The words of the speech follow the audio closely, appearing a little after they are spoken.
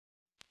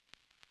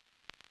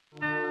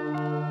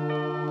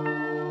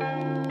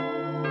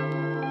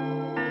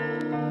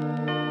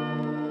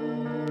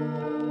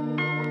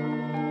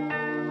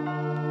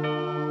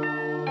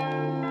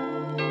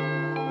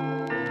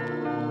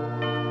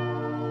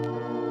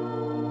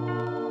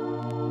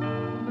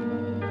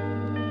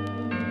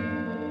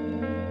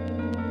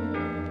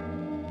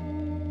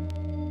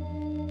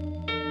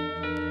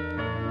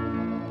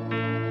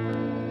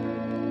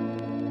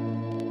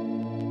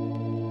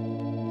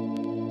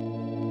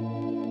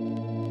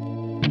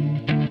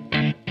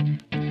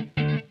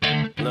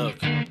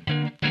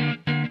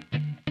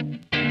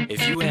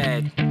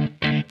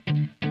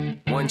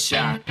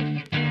shot,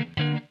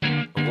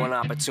 one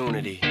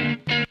opportunity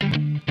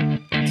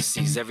to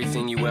seize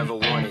everything you ever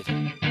wanted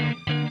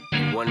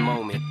in one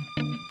moment.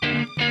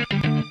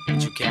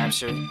 Did you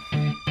capture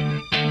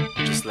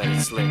it? Just let it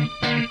slip.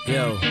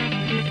 Yo.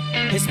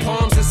 His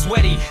palms are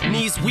sweaty,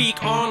 knees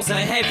weak, arms are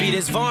heavy.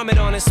 There's vomit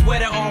on his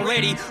sweater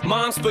already.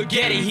 Mom's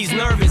spaghetti, he's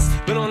nervous,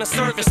 but on the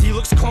surface he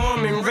looks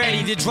calm and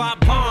ready to drop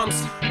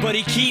bombs. But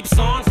he keeps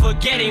on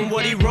forgetting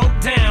what he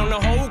wrote down. The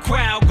whole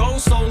crowd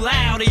goes so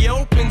loud, he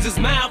opens his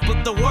mouth,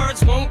 but the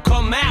words won't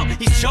come out.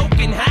 He's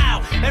choking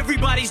how?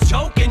 Everybody's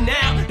choking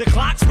now. The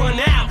clock's run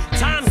out,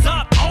 time's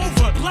up,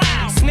 over,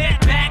 plow. Snap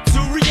back to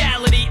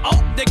reality,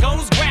 oh, there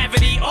goes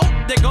gravity. Oh,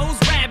 there goes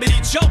rabbit,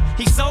 he choke.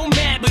 He's so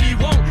mad, but he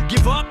won't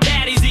give up.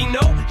 Daddies, he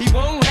know he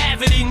won't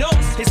have it, he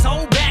knows. His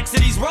whole back's to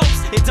these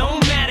ropes, it don't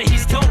matter,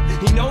 he's dope.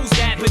 He knows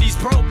that, but he's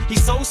broke.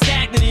 He's so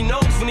stagnant, he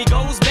knows when he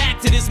goes back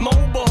to this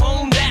mobile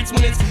home, that's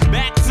when it's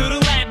back to the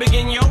lab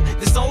again, yo.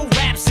 This old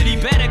rhapsody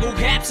better go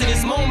capture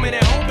this moment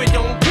and hope it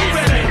don't you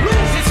better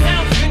lose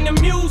yourself in the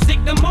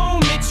music the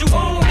moment you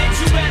own it.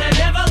 You better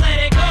never let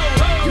it go.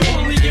 You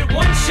only get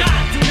one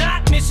shot, do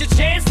not miss your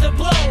chance to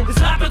blow.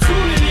 This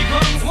opportunity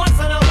comes once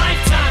in a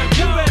lifetime.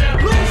 You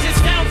better lose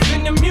yourself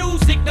in the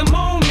music the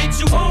moment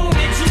you own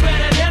it. You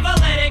better never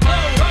let it go.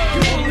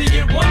 You only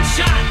get one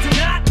shot, do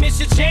not miss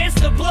your chance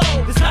to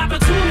blow. This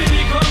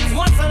opportunity comes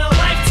once in a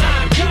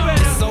lifetime. You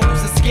better. His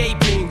soul's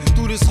escaping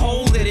through this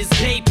hole that is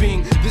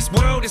gaping. This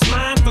world is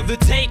mine for the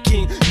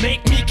taking.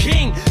 Make me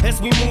king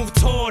as we move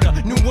toward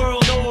a new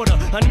world order.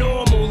 A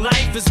normal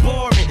life is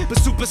boring, but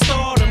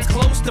superstardom's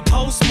close to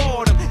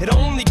postmortem. It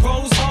only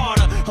grows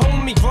harder,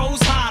 homie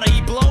grows hotter.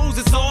 He blows,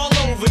 it's all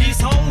over.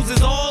 These hoes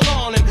is all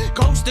on him.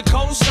 Coast to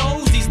coast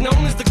shows, he's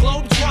known as the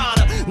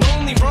Globetrotter.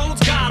 Lonely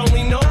roads, God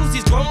only knows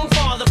he's grown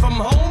farther from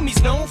home.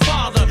 He's no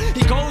father.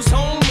 He goes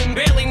home and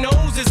barely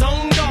knows his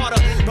own daughter.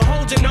 But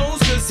hold your nose,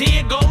 cause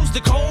here goes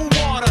the cold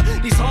water.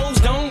 These hoes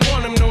don't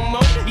want him no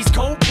more. He's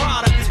cold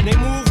product. They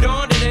moved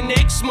on to the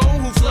next mo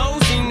who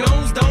flows. He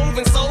knows dove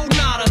and sold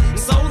nada. And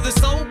so the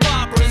soap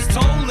opera is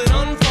told. It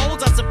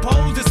unfolds, I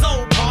suppose it's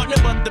old partner,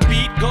 but the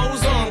beat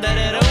goes on. You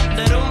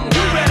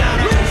better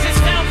lose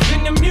yourself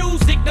in the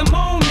music the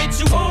moment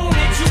you own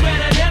it. You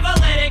better never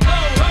let it go.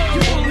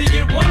 You only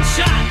get one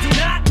shot, do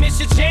not miss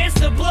your chance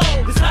to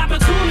blow. This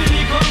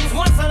opportunity comes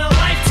once in a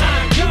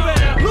lifetime. You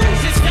better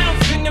lose yourself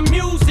in the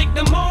music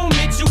the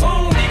moment you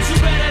own it. You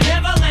better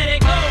never let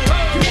it go.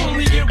 You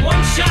only get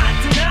one shot,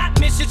 do not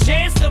miss your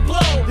chance to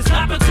blow. This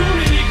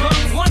opportunity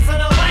comes once in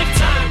a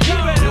lifetime. You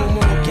better. No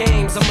more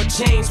games, I'ma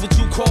change what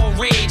you call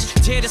rage.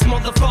 Tear this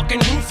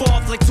motherfucking roof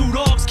off like two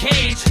dogs'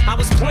 cage. I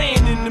was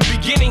playing in the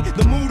beginning,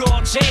 the mood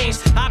all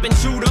changed. I've been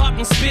chewed up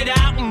and spit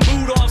out and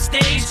booed off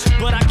stage,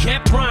 but I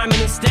kept rhyming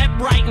and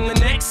stepped right in the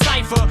next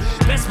cipher.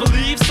 Best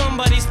believe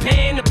somebody's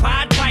paying the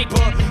Pied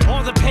Piper.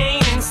 All the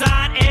pain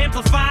inside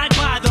amplified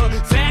by the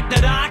fact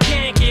that I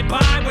can't get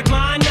by with